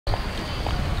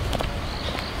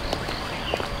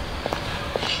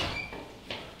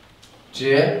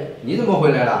姐，你怎么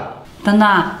回来了？等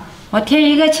等，我听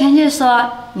一个亲戚说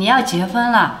你要结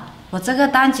婚了，我这个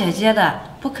当姐姐的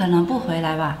不可能不回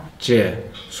来吧？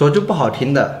姐，说句不好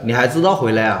听的，你还知道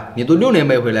回来啊？你都6年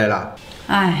没回来了。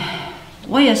哎，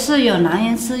我也是有难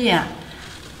言之隐，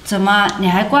怎么你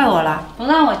还怪我了？不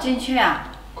让我进去啊？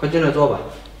快进来坐吧。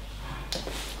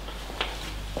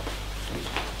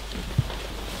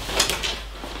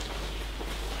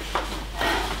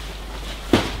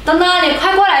等等，你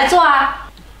快过来坐啊！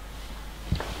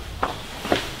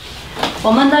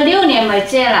我们都6年没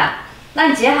见了，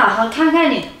让姐好好看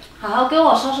看你，好好跟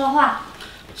我说说话。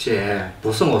姐，不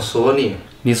是我说你，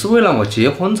你是为了我结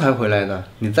婚才回来的。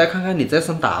你再看看你这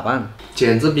身打扮，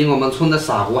简直比我们村的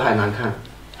傻姑还难看。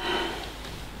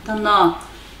等等，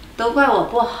都怪我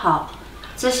不好，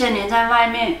这些年在外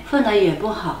面混得也不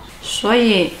好，所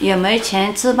以也没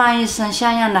钱置办一身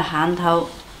像样的行头。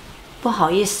不好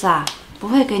意思啊，不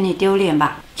会给你丢脸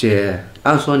吧？姐，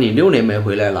按说你6年没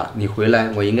回来了，你回来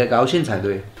我应该高兴才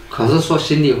对。可是说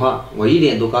心里话，我一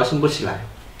点都高兴不起来。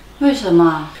为什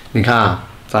么？你看啊，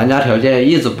咱家条件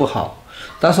一直不好，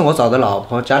但是我找的老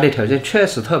婆家里条件确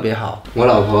实特别好。我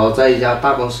老婆在一家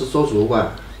大公司做主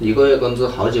管，一个月工资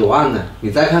好几万呢。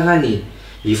你再看看你，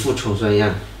一副穷酸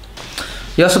样。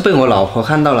要是被我老婆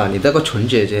看到了你这个蠢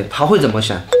姐姐，她会怎么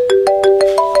想？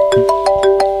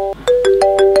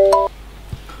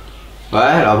喂，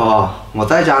老婆，我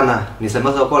在家呢，你什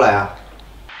么时候过来啊？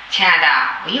亲爱的，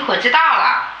我一会儿就到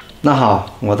了。那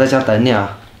好，我在家等你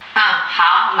啊。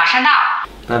好，马上到。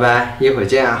拜拜，一会儿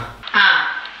见啊。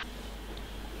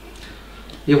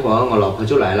一会儿我老婆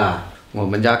就来了。我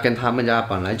们家跟他们家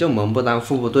本来就门不当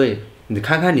户不对，你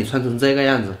看看你穿成这个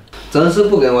样子，真是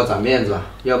不给我长面子啊！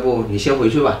要不你先回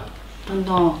去吧。东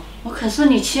东，我可是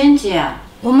你亲姐，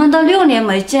我们都6年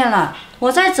没见了，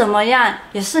我再怎么样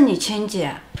也是你亲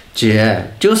姐。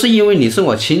姐，就是因为你是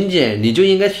我亲姐，你就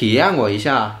应该体谅我一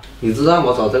下。你知道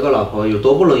我找这个老婆有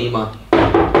多不容易吗？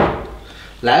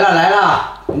来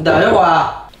了，你等一会儿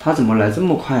啊。他怎么来这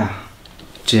么快啊？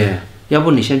姐，要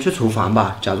不你先去厨房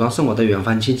吧，假装是我的远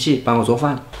房亲戚，帮我做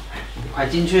饭。快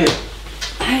进去。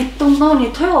哎，东东，你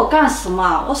推我干什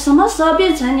么？我什么时候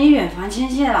变成你远房亲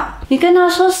戚了？你跟他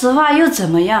说实话又怎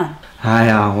么样？哎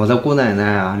呀，我的姑奶奶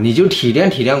啊，你就体谅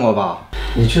体谅我吧。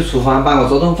你去厨房帮我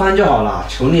做顿饭就好了，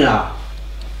求你了。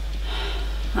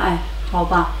哎，好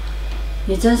吧，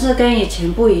你真是跟以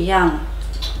前不一样了。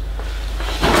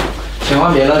千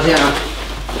万别露馅啊！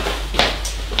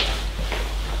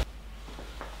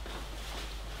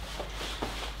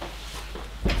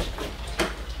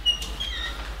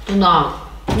东东，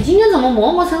你今天怎么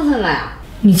磨磨蹭蹭的呀？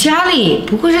你家里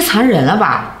不会是藏人了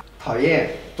吧？讨厌，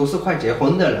都是快结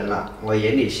婚的人了，我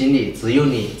眼里心里只有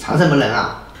你，藏什么人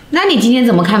啊？那你今天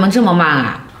怎么开门这么慢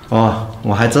啊？哦，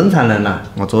我还真藏人了。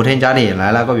我昨天家里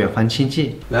来了个远房亲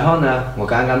戚，然后呢，我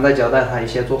刚刚在交代他一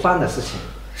些做饭的事情。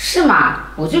是吗？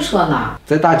我就说呢。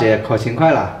这大姐可勤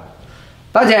快了。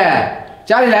大姐，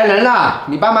家里来人了，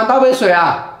你帮忙倒杯水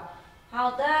啊。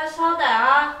好的，稍等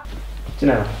啊。进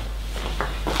来吧。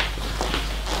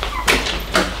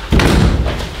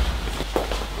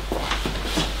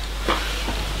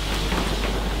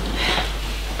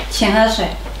请喝水。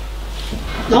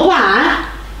老板，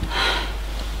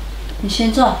你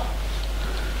先坐。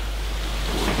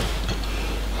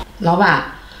老板，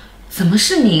怎么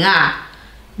是您啊？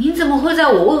您怎么会在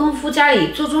我未婚夫家里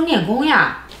做钟点工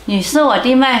呀？你是我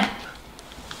弟妹。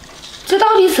这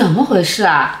到底怎么回事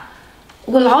啊？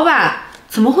我老板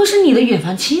怎么会是你的远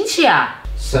房亲戚啊？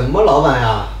什么老板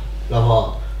呀？老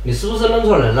婆，你是不是认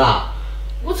错人了？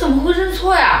我怎么会认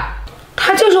错呀？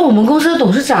他就是我们公司的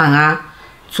董事长啊！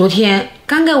昨天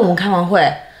刚给我们开完会，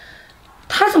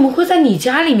他怎么会在你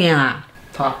家里面啊？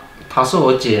她是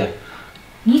我姐。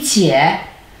你姐？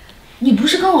你不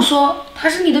是跟我说她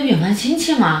是你的远房亲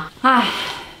戚吗？唉，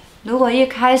如果一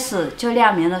开始就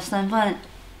亮明了身份，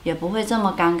也不会这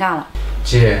么尴尬了。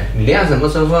姐，你亮什么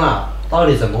身份啊？到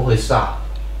底怎么回事啊？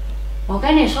我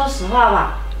跟你说实话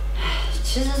吧，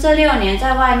其实这6年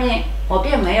在外面，我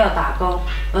并没有打工，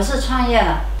而是创业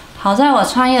了。好在我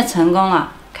创业成功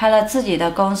了，开了自己的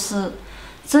公司。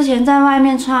之前在外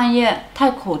面创业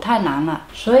太苦太难了，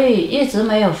所以一直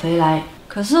没有回来。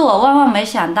可是我万万没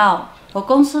想到，我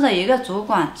公司的一个主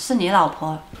管是你老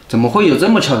婆。怎么会有这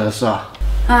么巧的事啊？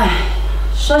唉，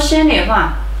说心里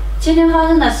话，今天发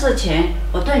生的事情，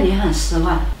我对你很失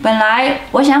望。本来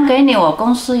我想给你我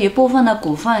公司一部分的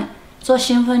股份做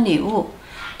新婚礼物，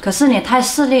可是你太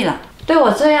势利了，对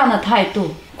我这样的态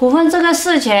度，股份这个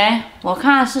事情，我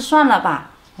看是算了吧。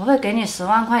我会给你10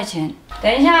万块钱，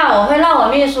等一下我会让我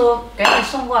秘书给你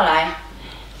送过来。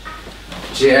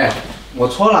姐，我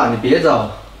错了，你别走。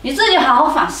你自己好好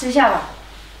反思一下吧。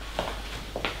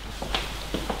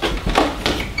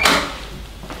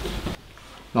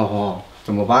老婆，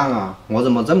怎么办啊？我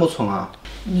怎么这么蠢啊？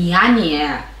你呀你，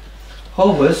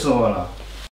后悔死我了。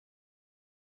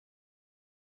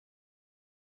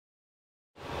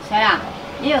小雅，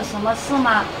你有什么事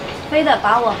吗？非得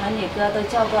把我和你哥都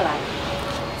叫过来。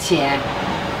姐，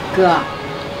哥，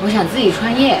我想自己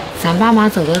创业，咱爸妈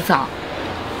走得早。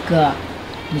哥，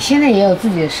你现在也有自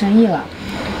己的生意了。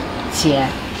姐，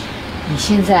你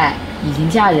现在已经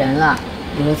嫁人了，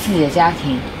有了自己的家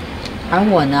庭，而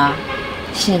我呢，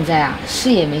现在啊，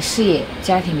事业没事业，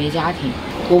家庭没家庭，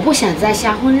我不想再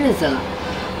瞎混日子了，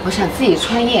我想自己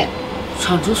创业，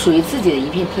闯出属于自己的一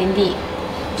片天地。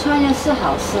创业是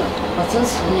好事，我支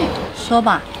持你。说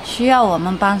吧，需要我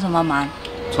们帮什么忙？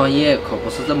创业可不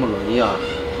是这么容易啊，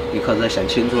你可得想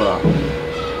清楚了。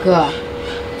哥，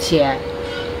姐，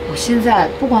我现在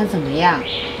不管怎么样，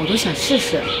我都想试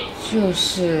试，就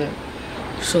是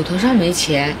手头上没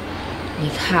钱，你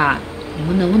看你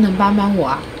们能不能帮帮我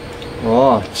啊？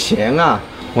哦，钱啊，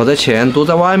我的钱都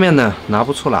在外面呢，拿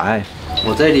不出来。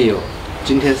我这里有，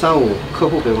今天上午客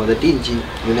户给我的定金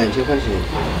有2000块钱，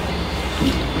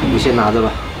你先拿着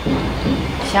吧。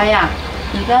小雅，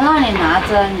你哥让你拿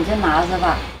着你就拿着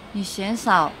吧，你嫌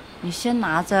少，你先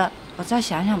拿着，我再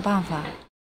想想办法。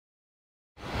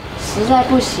实在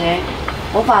不行，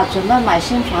我把准备买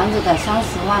新房子的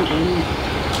30万给你。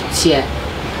姐，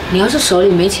你要是手里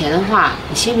没钱的话，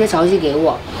你先别着急给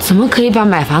我。怎么可以把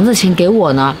买房子钱给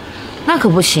我呢？那可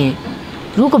不行，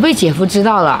如果被姐夫知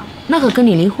道了，那可跟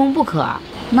你离婚不可啊。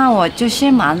那我就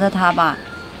先瞒着他吧，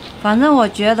反正我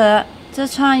觉得这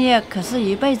创业可是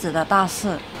一辈子的大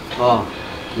事。哦，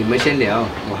你们先聊，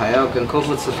我还要跟客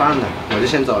户吃饭呢，我就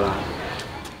先走了。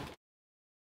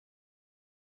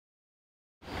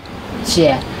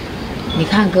姐，你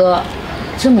看哥，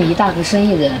这么一大个生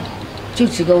意人，就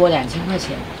只给我2000块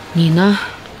钱。你呢，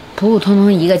普普通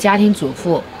通一个家庭主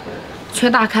妇，却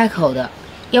大开口的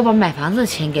要把买房子的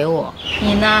钱给我。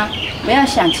你呢，不要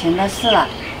想钱的事了。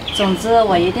总之，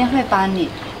我一定会帮你。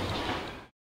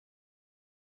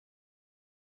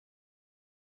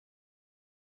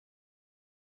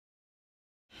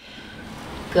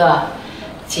哥，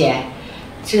姐，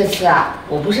这次啊，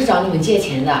我不是找你们借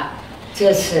钱的，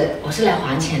这次我是来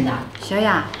还钱的。小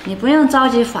雅，你不用着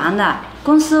急还的，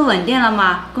公司稳定了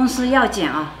吗？公司要紧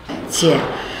啊。姐，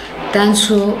当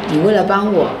初你为了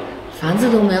帮我，房子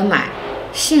都没有买，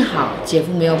幸好姐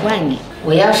夫没有怪你。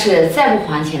我要是再不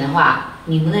还钱的话，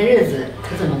你们的日子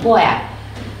可怎么过呀？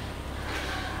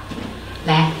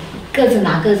来，各自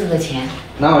拿各自的钱。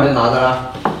那我就拿着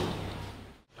了。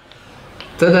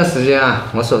这段时间啊，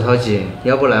我手头紧，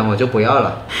要不然我就不要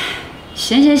了。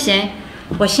行，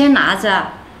我先拿着，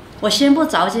我先不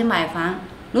着急买房。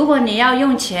如果你要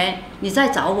用钱，你再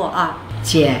找我啊。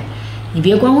姐，你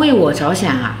别光为我着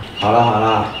想啊。好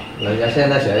了，人家现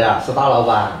在小雅是大老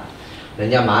板，人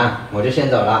家忙，我就先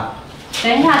走了。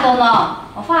等一下，东东，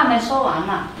我话没说完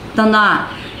呢。东东，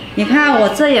你看我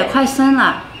这也快生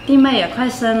了，弟妹也快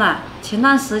生了。前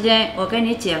段时间我跟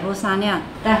你姐夫商量，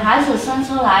等孩子生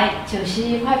出来，酒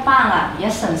席快办了，也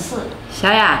省事。小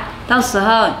雅，到时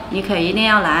候你可一定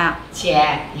要来啊！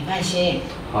姐，你放心。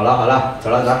好了，走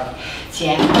了。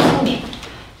姐，我送你。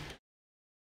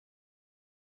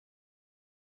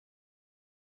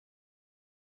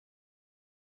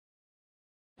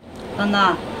东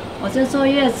东，我这坐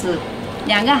月子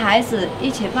，2个孩子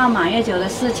一起办满月酒的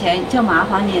事情就麻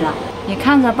烦你了，你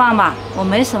看着办吧，我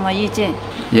没什么意见。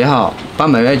也好，办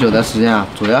满月酒的时间啊，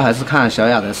主要还是看小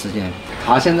雅的时间。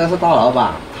她现在是大老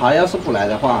板，她要是不来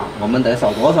的话，我们得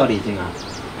少多少礼金啊？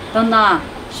东东，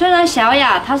虽然小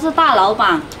雅她是大老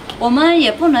板，我们也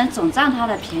不能总占她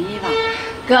的便宜吧？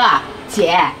哥，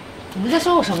姐，你们在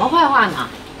说我什么坏话呢？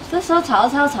这时候曹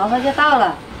操就到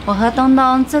了，我和东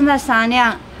东正在商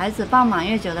量孩子办满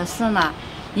月酒的事呢，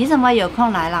你怎么有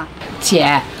空来了？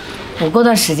姐，我过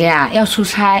段时间啊要出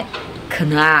差，可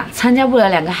能啊参加不了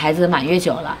2个孩子的满月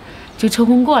酒了，就抽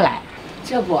空过来。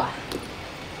这不，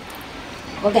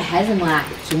我给孩子们啊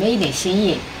准备一点心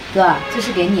意。哥，这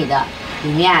是给你的，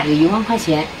里面啊有1万块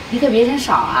钱，你可别嫌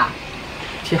少啊。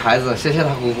替孩子谢谢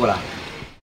他姑姑了。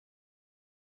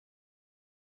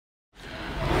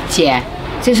姐，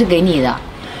这是给你的。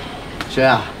小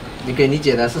雅，你给你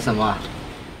姐的是什么啊？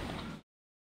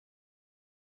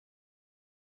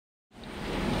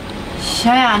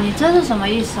小雅，你这是什么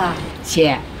意思啊？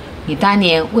姐，你当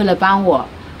年为了帮我，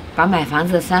把买房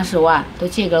子的30万都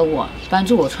借给我，帮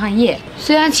助我创业。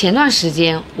虽然前段时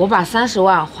间我把30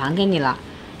万还给你了，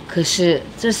可是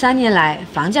这3年来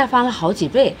房价翻了好几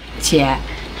倍。姐，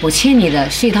我欠你的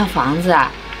是一套房子啊，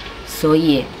所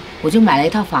以我就买了一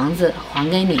套房子还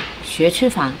给你，学区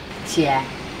房。姐，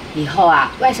以后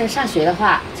啊，外甥上学的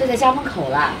话就在家门口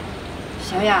了。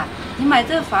小雅，你买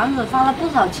这个房子花了不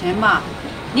少钱嘛，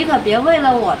你可别为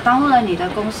了我耽误了你的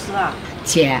公司啊。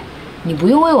姐，你不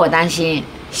用为我担心，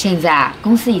现在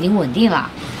公司已经稳定了。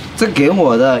这给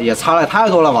我的也差了太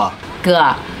多了吧？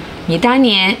哥，你当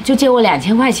年就借我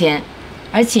2000块钱，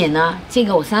而姐呢借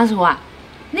给我30万，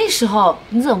那时候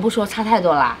你怎么不说差太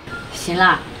多了？行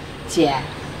了，姐，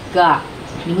哥，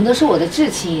你们都是我的至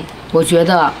亲，我觉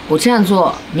得我这样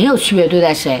做没有区别对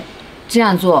待谁，这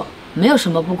样做没有什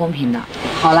么不公平的。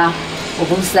好了，我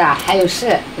公司啊还有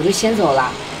事，我就先走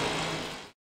了。